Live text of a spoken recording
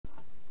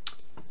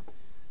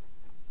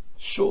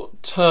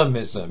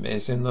Short-termism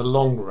is, in the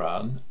long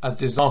run, a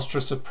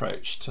disastrous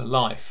approach to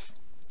life.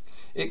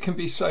 It can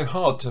be so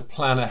hard to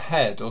plan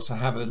ahead or to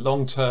have a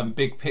long-term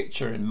big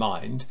picture in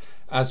mind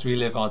as we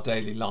live our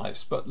daily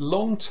lives, but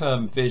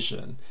long-term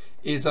vision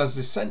is as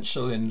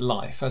essential in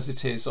life as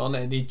it is on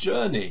any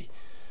journey,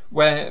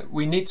 where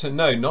we need to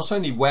know not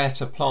only where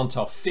to plant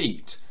our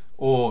feet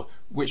or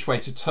which way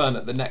to turn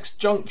at the next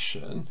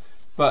junction,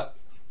 but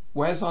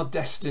where's our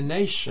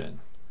destination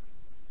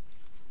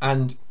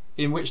and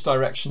in which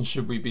direction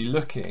should we be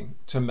looking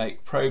to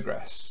make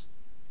progress.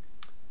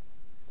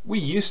 We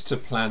used to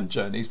plan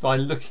journeys by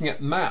looking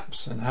at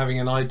maps and having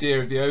an idea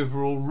of the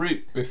overall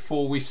route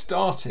before we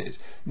started.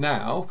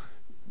 Now,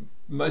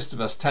 most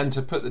of us tend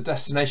to put the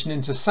destination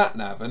into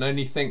sat-nav and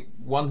only think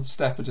one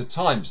step at a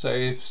time, so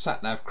if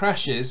sat-nav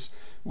crashes,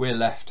 we're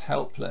left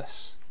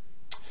helpless.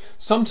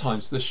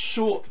 Sometimes the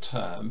short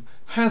term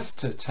has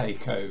to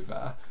take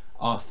over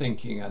our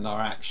thinking and our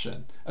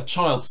action. A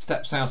child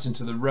steps out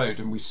into the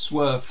road and we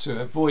swerve to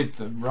avoid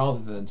them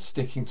rather than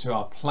sticking to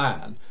our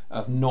plan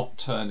of not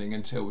turning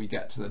until we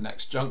get to the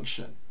next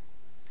junction.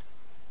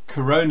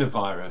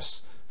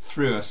 Coronavirus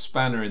threw a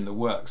spanner in the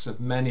works of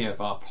many of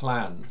our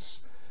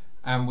plans,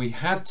 and we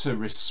had to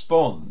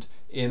respond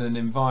in an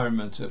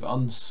environment of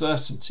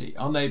uncertainty,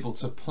 unable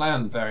to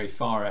plan very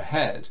far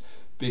ahead,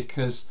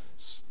 because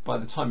by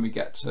the time we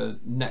get to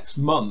next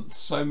month,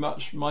 so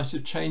much might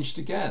have changed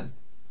again.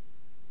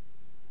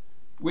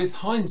 With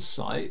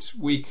hindsight,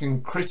 we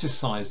can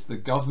criticise the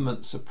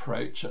government's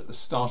approach at the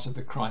start of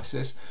the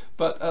crisis,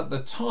 but at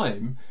the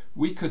time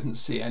we couldn't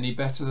see any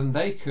better than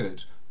they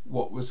could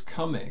what was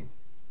coming.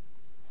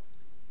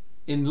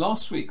 In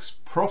last week's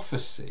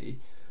prophecy,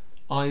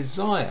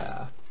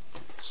 Isaiah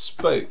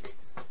spoke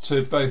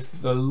to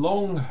both the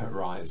long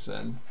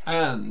horizon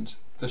and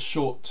the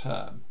short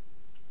term.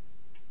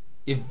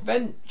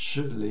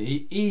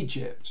 Eventually,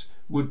 Egypt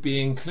would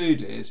be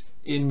included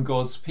in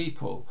God's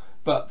people.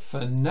 But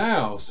for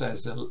now,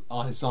 says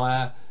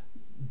Isaiah,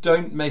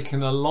 don't make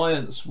an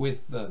alliance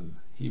with them,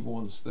 he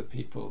warns the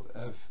people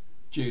of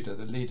Judah,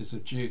 the leaders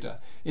of Judah.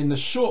 In the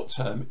short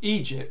term,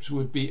 Egypt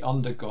would be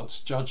under God's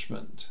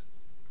judgment.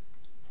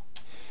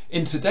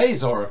 In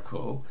today's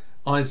oracle,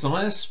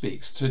 Isaiah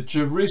speaks to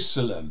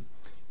Jerusalem.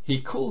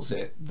 He calls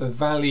it the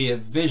Valley of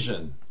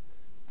Vision,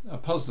 a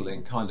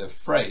puzzling kind of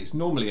phrase.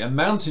 Normally a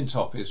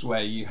mountaintop is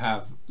where you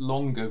have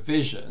longer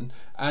vision,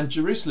 and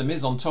Jerusalem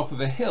is on top of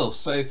a hill,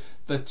 so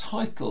the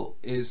title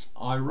is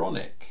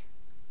ironic.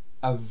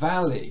 A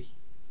valley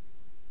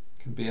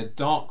can be a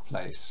dark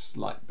place,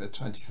 like the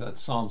 23rd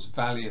Psalm's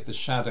valley of the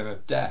shadow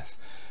of death,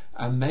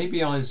 and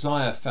maybe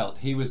Isaiah felt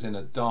he was in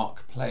a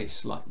dark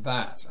place like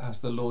that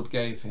as the Lord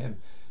gave him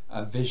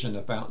a vision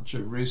about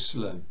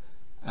Jerusalem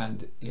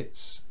and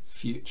its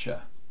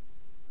future.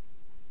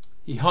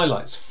 He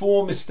highlights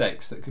 4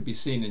 mistakes that could be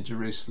seen in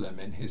Jerusalem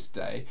in his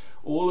day,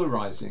 all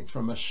arising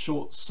from a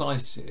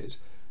short-sighted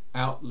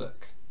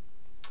outlook.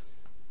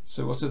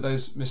 So what are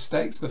those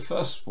mistakes? The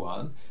first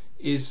one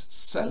is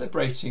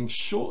celebrating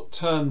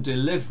short-term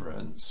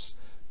deliverance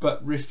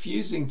but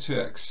refusing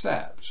to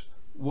accept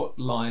what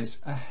lies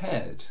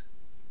ahead.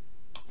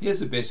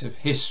 Here's a bit of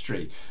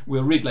history.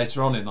 We'll read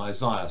later on in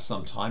Isaiah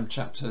sometime,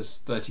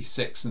 chapters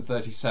 36 and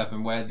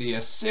 37, where the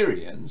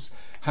Assyrians,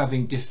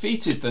 having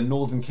defeated the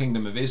northern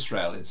kingdom of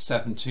Israel in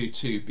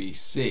 722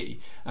 BC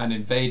and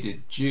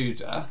invaded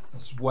Judah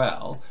as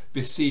well,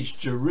 besieged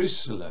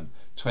Jerusalem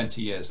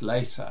 20 years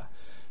later.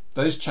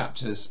 Those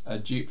chapters are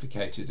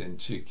duplicated in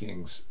 2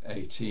 Kings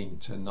 18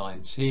 to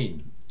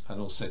 19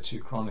 and also 2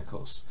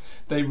 Chronicles.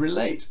 They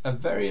relate a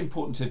very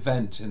important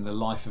event in the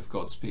life of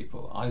God's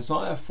people.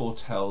 Isaiah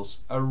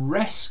foretells a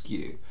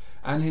rescue,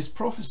 and his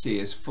prophecy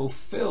is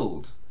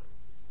fulfilled.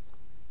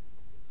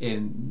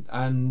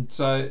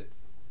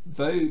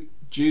 Though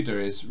Judah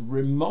is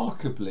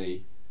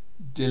remarkably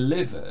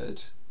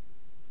delivered,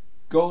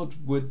 God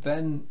would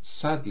then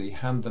sadly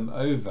hand them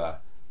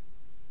over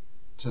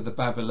to the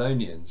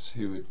Babylonians,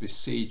 who would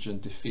besiege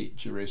and defeat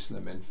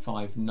Jerusalem in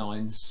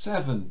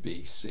 597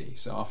 BC,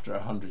 so after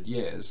 100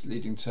 years,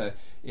 leading to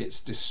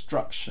its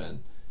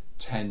destruction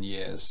 10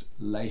 years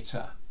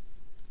later.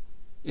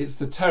 It's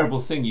the terrible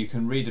thing you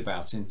can read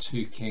about in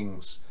 2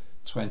 Kings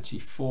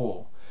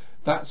 24.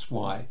 That's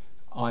why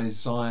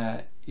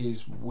Isaiah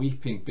is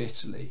weeping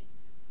bitterly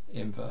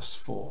in verse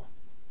 4.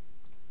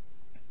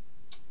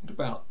 What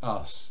about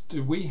us?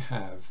 Do we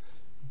have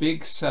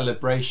big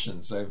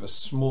celebrations over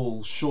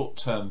small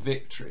short-term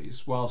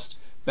victories whilst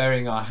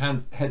burying our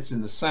heads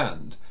in the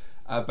sand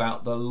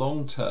about the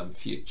long-term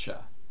future?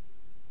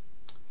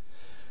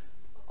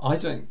 I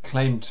don't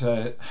claim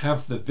to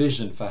have the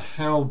vision for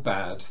how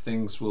bad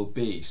things will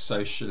be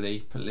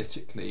socially,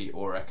 politically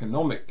or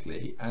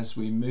economically as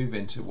we move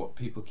into what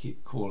people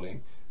keep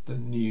calling the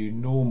new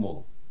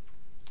normal.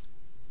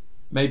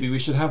 Maybe we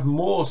should have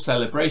more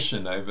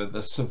celebration over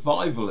the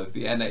survival of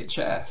the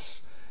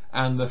NHS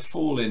and the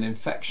fall in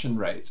infection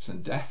rates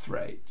and death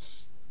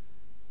rates.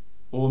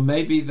 Or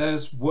maybe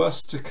there's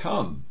worse to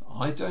come.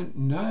 I don't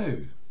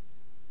know.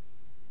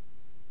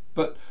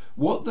 But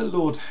what the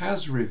Lord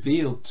has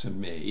revealed to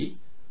me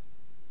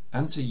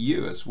and to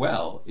you as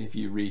well if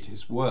you read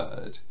his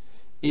word,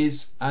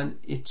 is an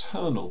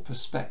eternal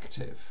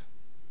perspective.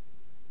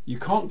 You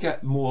can't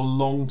get more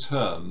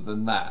long-term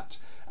than that.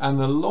 And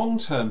the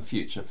long-term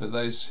future for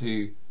those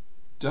who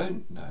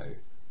don't know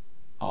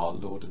our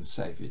Lord and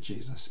Saviour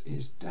Jesus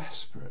is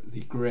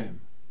desperately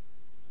grim.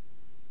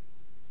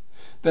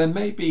 There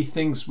may be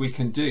things we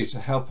can do to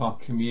help our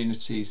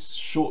community's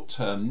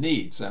short-term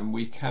needs, and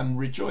we can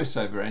rejoice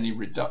over any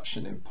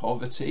reduction in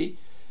poverty,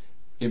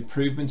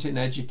 improvement in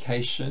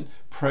education,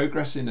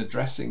 progress in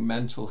addressing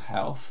mental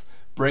health,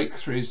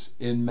 breakthroughs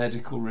in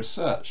medical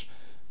research.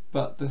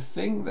 But the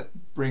thing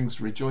that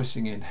brings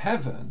rejoicing in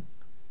heaven,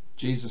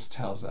 Jesus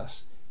tells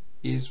us,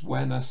 is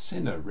when a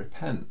sinner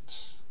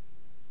repents.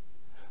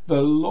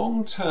 The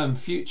long-term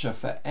future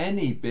for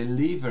any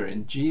believer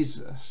in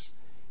Jesus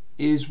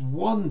is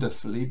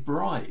wonderfully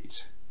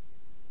bright.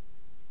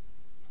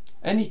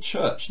 Any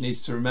church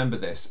needs to remember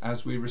this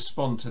as we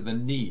respond to the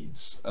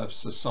needs of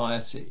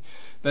society.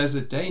 There's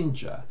a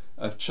danger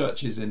of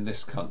churches in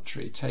this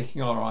country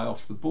taking our eye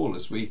off the ball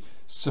as we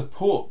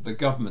support the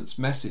government's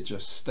message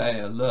of stay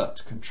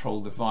alert,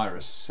 control the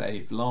virus,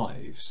 save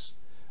lives.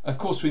 Of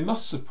course, we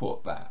must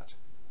support that,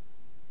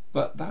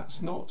 but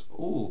that's not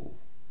all.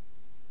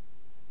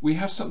 We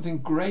have something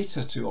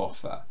greater to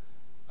offer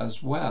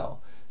as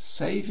well.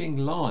 Saving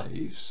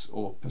lives,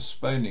 or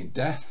postponing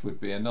death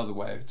would be another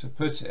way to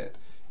put it,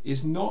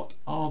 is not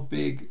our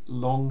big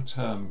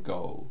long-term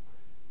goal.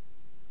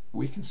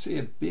 We can see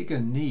a bigger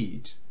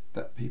need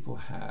that people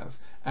have,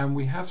 and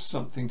we have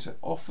something to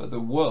offer the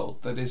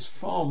world that is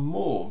far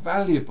more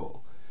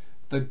valuable.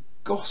 The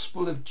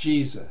gospel of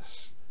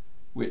Jesus,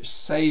 which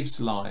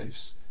saves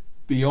lives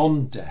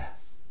beyond death.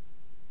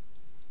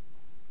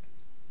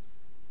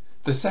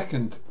 The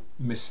second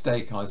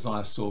mistake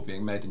Isaiah saw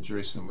being made in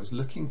Jerusalem was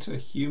looking to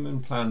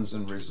human plans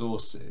and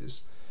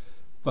resources,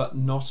 but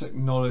not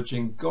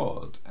acknowledging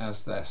God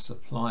as their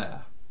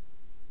supplier.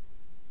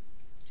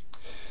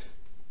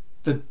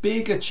 The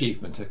big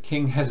achievement of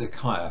King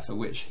Hezekiah, for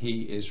which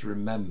he is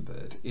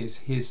remembered, is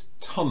his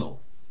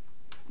tunnel.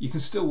 You can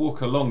still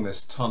walk along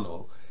this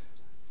tunnel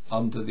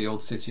under the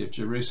old city of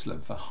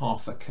Jerusalem for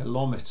half a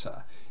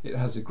kilometre. It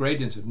has a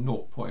gradient of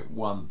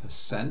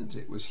 0.1%.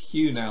 It was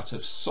hewn out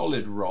of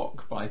solid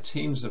rock by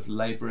teams of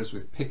labourers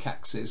with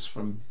pickaxes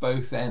from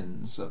both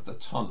ends of the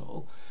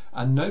tunnel,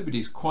 and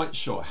nobody's quite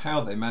sure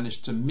how they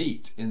managed to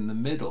meet in the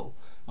middle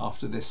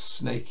after this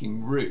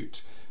snaking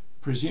route,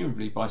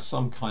 presumably by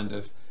some kind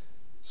of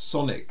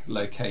sonic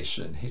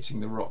location, hitting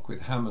the rock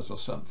with hammers or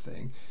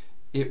something.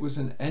 It was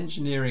an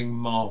engineering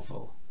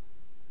marvel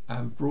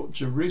and brought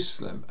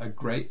Jerusalem a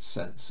great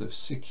sense of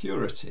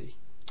security.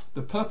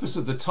 The purpose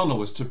of the tunnel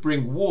was to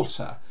bring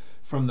water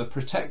from the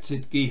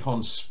protected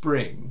Gihon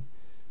spring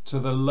to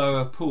the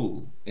lower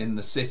pool in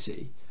the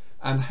city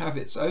and have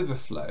its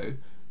overflow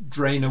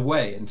drain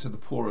away into the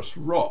porous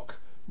rock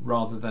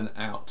rather than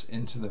out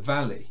into the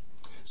valley.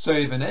 So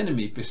if an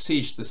enemy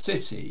besieged the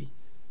city,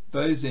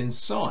 those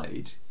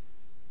inside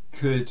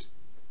could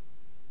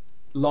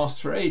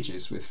last for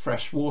ages with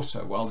fresh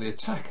water while the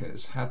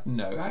attackers had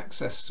no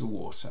access to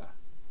water.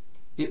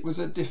 It was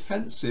a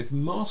defensive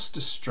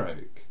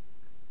masterstroke.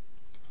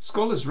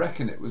 Scholars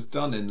reckon it was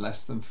done in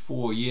less than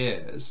 4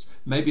 years,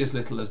 maybe as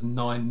little as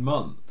 9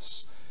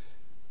 months.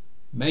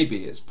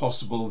 Maybe it's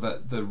possible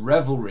that the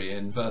revelry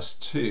in verse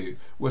 2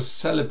 was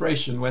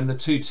celebration when the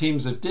two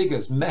teams of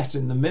diggers met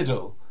in the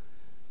middle.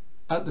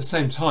 At the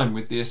same time,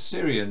 with the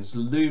Assyrians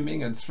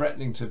looming and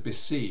threatening to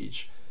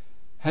besiege,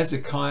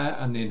 Hezekiah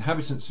and the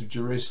inhabitants of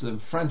Jerusalem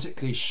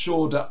frantically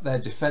shored up their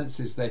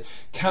defences. They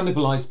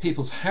cannibalised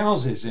people's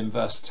houses in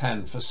verse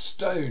 10 for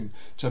stone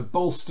to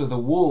bolster the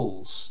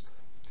walls.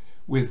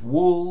 With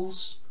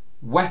walls,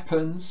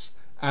 weapons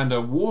and a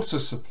water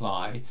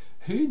supply,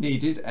 who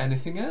needed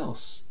anything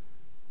else?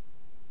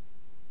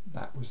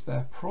 That was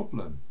their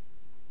problem.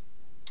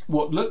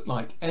 What looked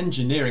like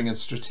engineering and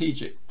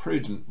strategic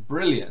prudent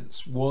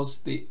brilliance was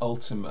the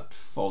ultimate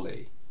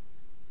folly.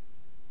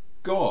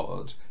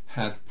 God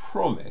had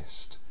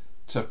promised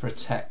to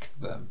protect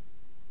them.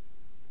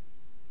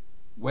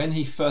 When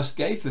he first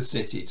gave the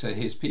city to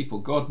his people,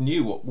 God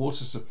knew what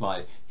water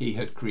supply he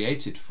had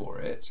created for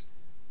it.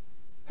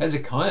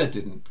 Hezekiah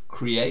didn't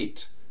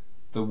create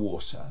the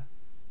water,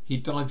 he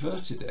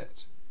diverted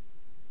it.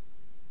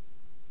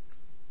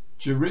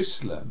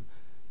 Jerusalem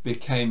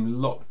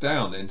became locked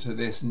down into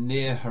this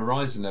near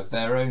horizon of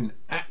their own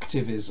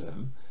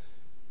activism,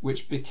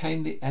 which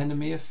became the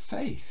enemy of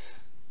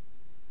faith.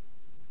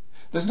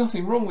 There's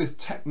nothing wrong with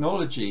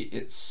technology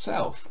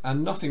itself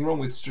and nothing wrong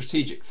with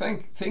strategic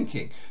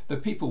thinking. The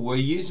people were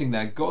using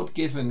their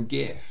God-given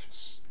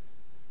gifts,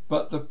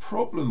 but the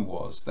problem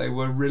was they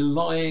were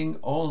relying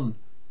on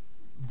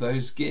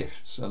those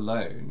gifts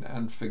alone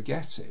and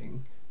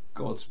forgetting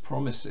God's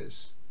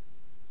promises.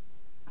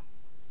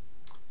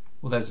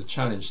 Well, there's a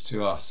challenge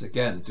to us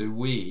again. Do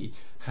we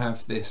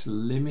have this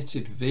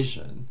limited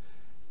vision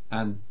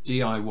and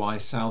DIY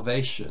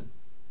salvation?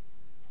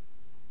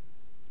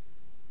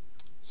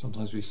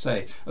 Sometimes we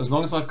say, as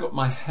long as I've got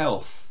my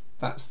health,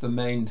 that's the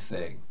main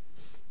thing.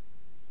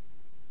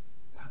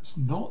 That's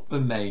not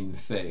the main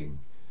thing.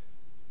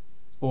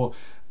 Or,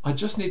 I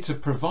just need to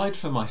provide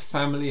for my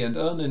family and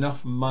earn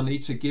enough money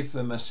to give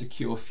them a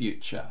secure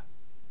future.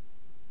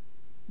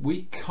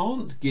 We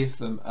can't give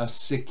them a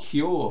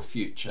secure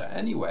future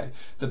anyway.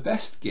 The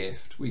best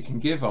gift we can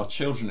give our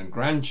children and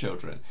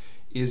grandchildren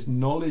is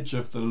knowledge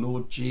of the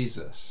Lord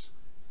Jesus,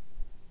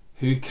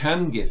 who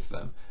can give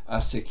them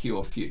a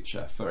secure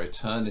future for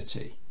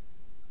eternity.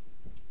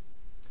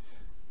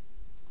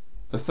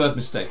 The third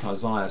mistake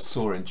Isaiah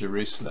saw in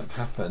Jerusalem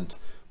happened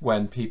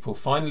when people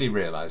finally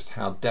realised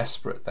how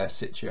desperate their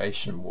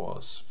situation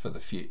was for the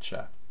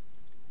future.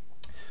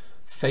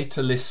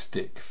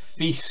 Fatalistic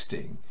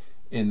feasting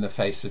in the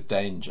face of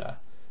danger,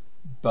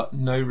 but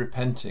no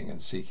repenting and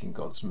seeking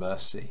God's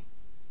mercy.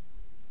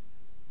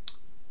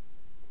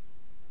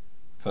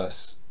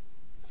 Verse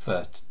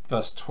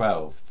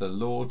 12, the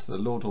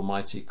Lord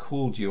Almighty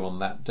called you on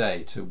that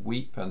day to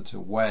weep and to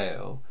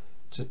wail,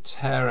 to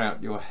tear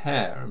out your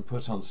hair and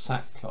put on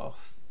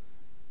sackcloth.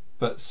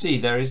 But see,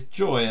 there is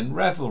joy and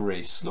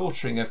revelry,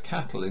 slaughtering of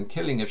cattle and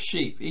killing of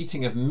sheep,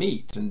 eating of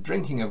meat and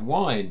drinking of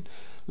wine.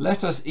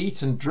 Let us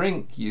eat and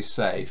drink, you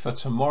say, for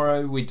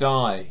tomorrow we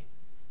die.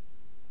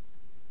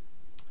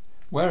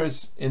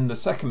 Whereas in the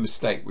second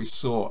mistake we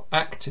saw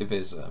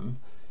activism,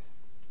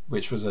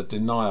 which was a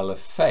denial of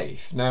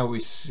faith, now we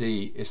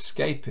see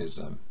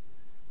escapism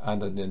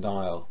and a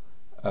denial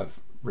of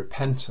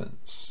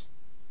repentance.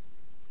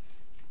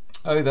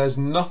 Oh, there's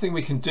nothing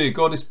we can do.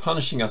 God is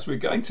punishing us. We're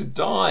going to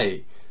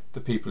die,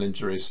 the people in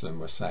Jerusalem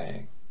were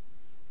saying.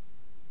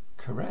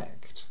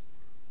 Correct.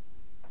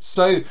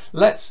 So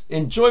let's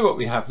enjoy what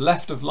we have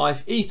left of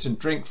life, eat and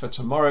drink, for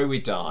tomorrow we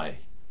die.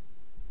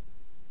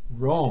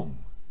 Wrong.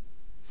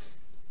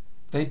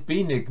 They'd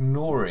been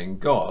ignoring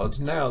God,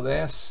 now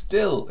they're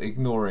still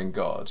ignoring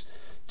God.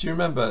 Do you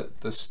remember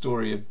the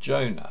story of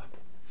Jonah?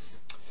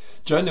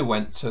 Jonah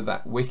went to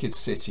that wicked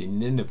city,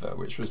 Nineveh,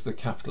 which was the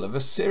capital of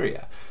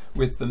Assyria,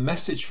 with the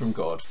message from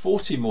God,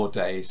 40 more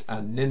days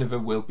and Nineveh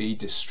will be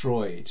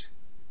destroyed.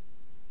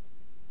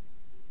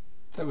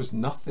 There was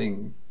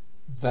nothing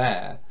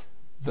there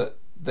that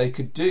they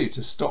could do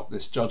to stop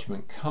this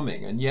judgment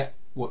coming, and yet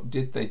what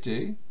did they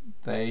do?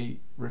 They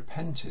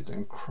repented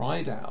and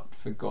cried out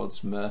for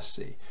God's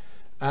mercy.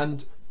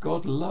 And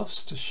God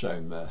loves to show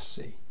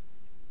mercy.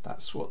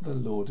 That's what the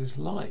Lord is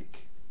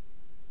like.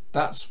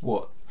 That's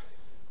what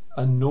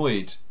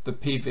annoyed the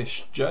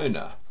peevish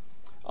Jonah.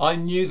 I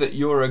knew that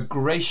you're a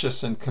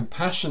gracious and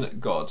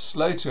compassionate God,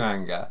 slow to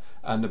anger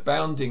and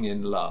abounding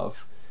in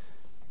love,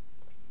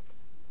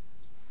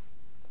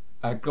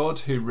 a God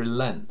who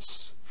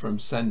relents from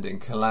sending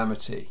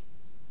calamity.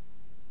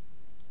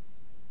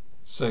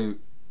 So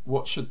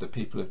what should the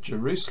people of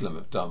Jerusalem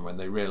have done when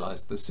they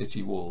realised the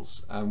city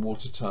walls and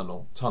water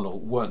tunnel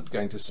weren't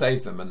going to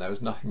save them and there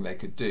was nothing they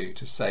could do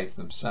to save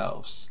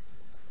themselves?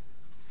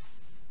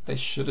 They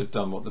should have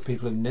done what the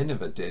people of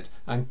Nineveh did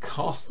and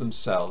cast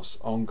themselves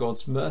on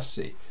God's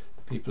mercy.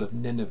 The people of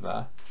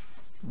Nineveh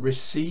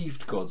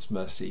received God's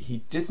mercy.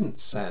 He didn't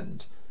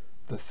send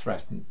the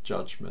threatened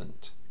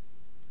judgment.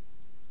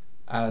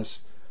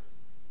 As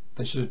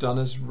they should have done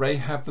as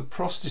Rahab the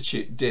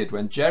prostitute did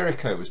when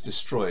Jericho was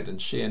destroyed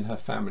and she and her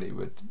family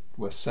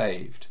were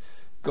saved.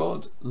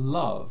 God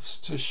loves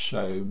to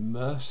show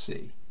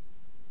mercy.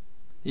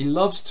 He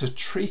loves to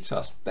treat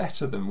us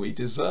better than we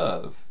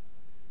deserve.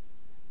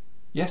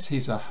 Yes,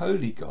 he's a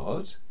holy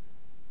God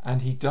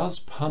and he does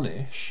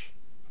punish,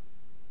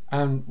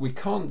 and we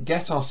can't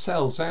get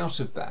ourselves out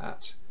of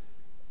that,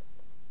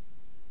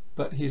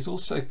 but he's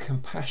also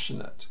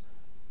compassionate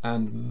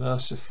and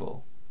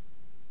merciful,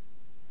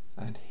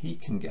 and he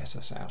can get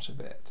us out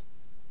of it.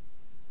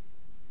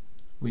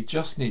 We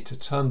just need to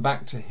turn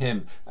back to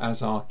him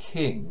as our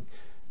King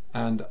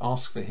and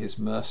ask for his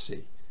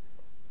mercy.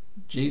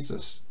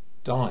 Jesus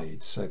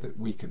died so that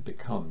we could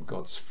become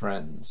God's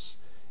friends.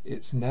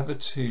 It's never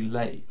too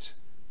late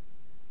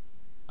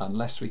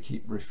unless we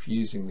keep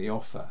refusing the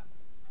offer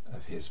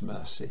of his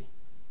mercy.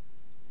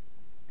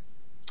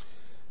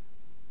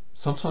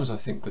 Sometimes I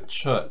think the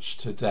church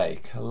today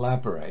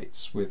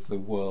collaborates with the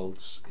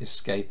world's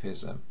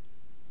escapism.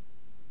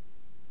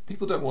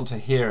 People don't want to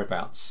hear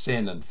about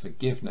sin and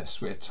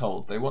forgiveness, we're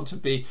told. They want to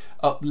be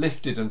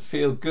uplifted and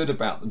feel good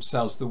about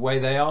themselves the way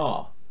they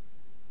are.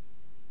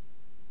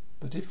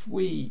 But if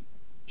we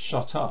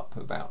shut up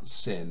about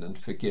sin and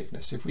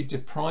forgiveness, if we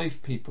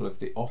deprive people of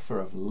the offer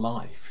of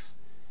life,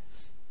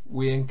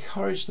 we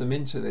encourage them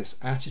into this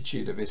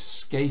attitude of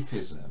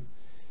escapism,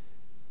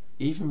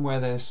 even where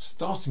they're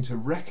starting to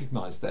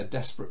recognise their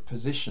desperate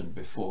position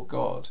before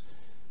God.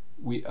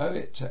 We owe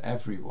it to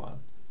everyone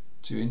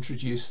to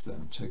introduce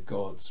them to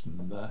God's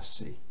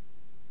mercy.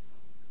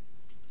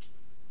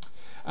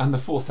 And the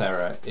fourth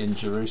error in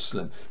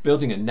Jerusalem,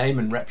 building a name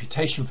and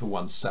reputation for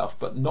oneself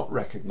but not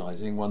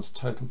recognising one's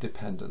total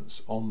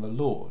dependence on the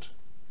Lord.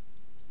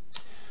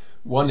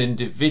 One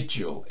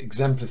individual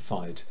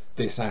exemplified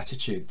this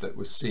attitude that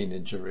was seen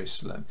in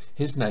Jerusalem.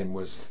 His name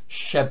was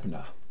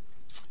Shebna.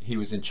 he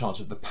was in charge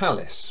of the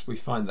palace. We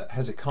find that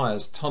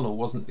Hezekiah's tunnel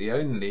wasn't the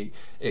only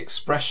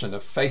expression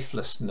of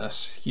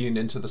faithlessness hewn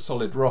into the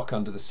solid rock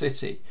under the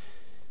city.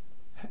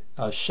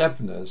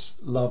 Shebna's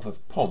love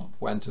of pomp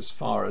went as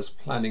far as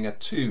planning a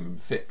tomb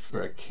fit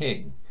for a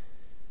king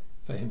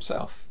for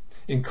himself.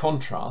 In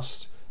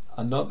contrast,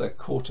 another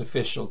court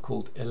official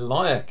called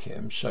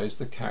Eliakim shows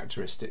the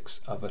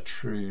characteristics of a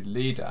true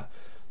leader.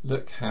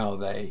 Look how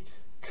they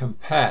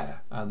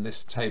compare, and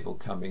this table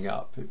coming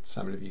up,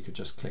 some of you could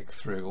just click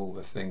through all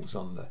the things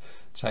on the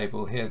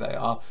table. Here they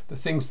are, the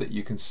things that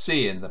you can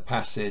see in the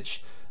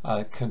passage,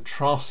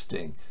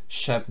 contrasting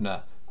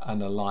Shebna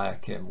and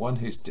Eliakim, one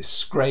who's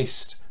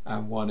disgraced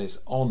and one is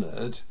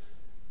honoured,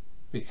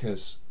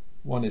 because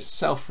one is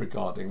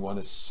self-regarding, one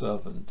is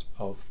servant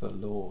of the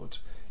Lord.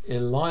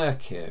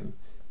 Eliakim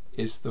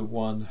is the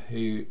one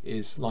who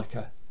is like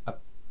a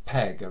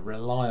peg, a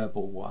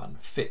reliable one,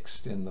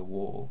 fixed in the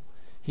wall.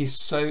 He's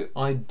so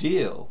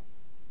ideal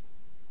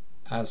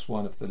as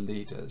one of the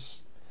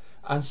leaders.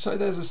 And so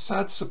there's a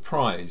sad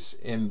surprise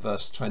in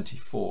verse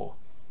 24.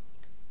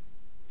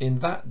 In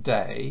that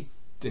day,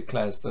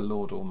 declares the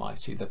Lord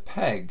Almighty, the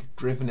peg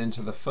driven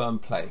into the firm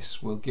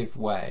place will give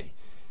way.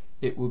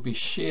 It will be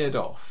sheared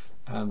off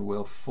and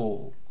will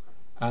fall,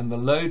 and the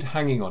load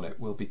hanging on it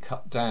will be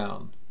cut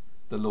down.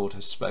 The Lord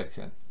has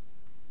spoken.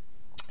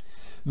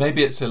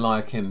 Maybe it's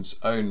Eliakim's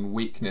own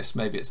weakness,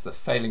 maybe it's the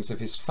failings of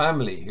his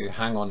family who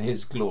hang on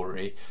his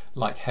glory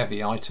like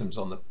heavy items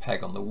on the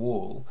peg on the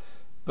wall,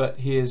 but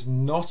he is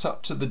not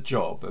up to the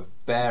job of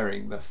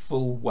bearing the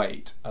full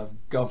weight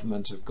of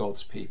government of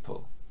God's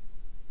people.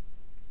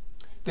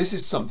 This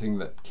is something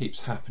that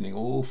keeps happening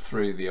all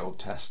through the Old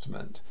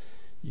Testament.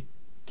 You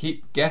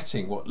keep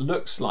getting what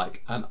looks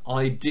like an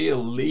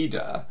ideal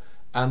leader,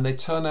 and they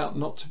turn out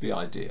not to be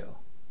ideal.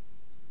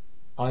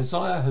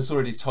 Isaiah has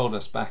already told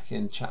us back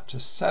in chapter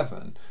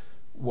 7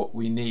 what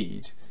we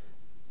need.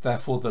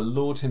 Therefore the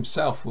Lord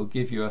himself will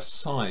give you a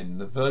sign.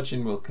 The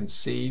virgin will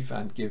conceive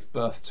and give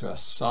birth to a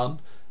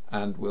son,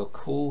 and will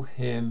call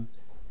him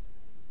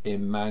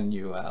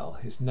Emmanuel.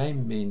 His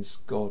name means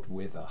God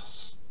with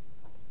us.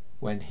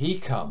 When he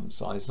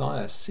comes,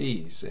 Isaiah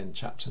sees in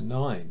chapter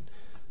 9,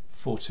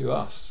 for to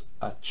us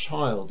a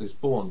child is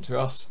born, to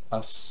us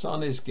a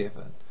son is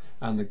given,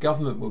 and the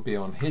government will be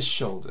on his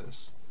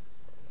shoulders.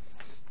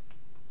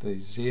 The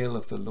zeal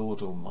of the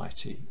Lord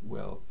Almighty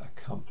will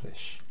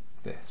accomplish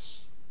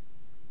this.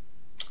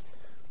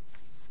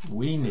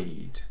 We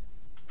need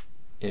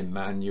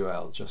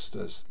Emmanuel, just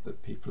as the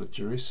people of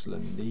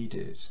Jerusalem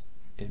needed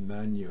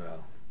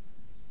Emmanuel.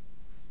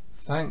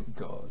 Thank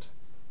God,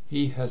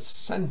 he has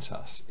sent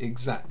us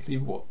exactly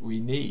what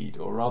we need,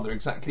 or rather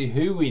exactly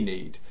who we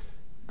need.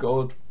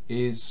 God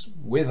is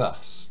with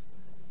us.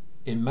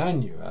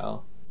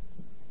 Emmanuel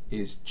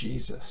is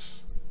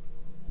Jesus.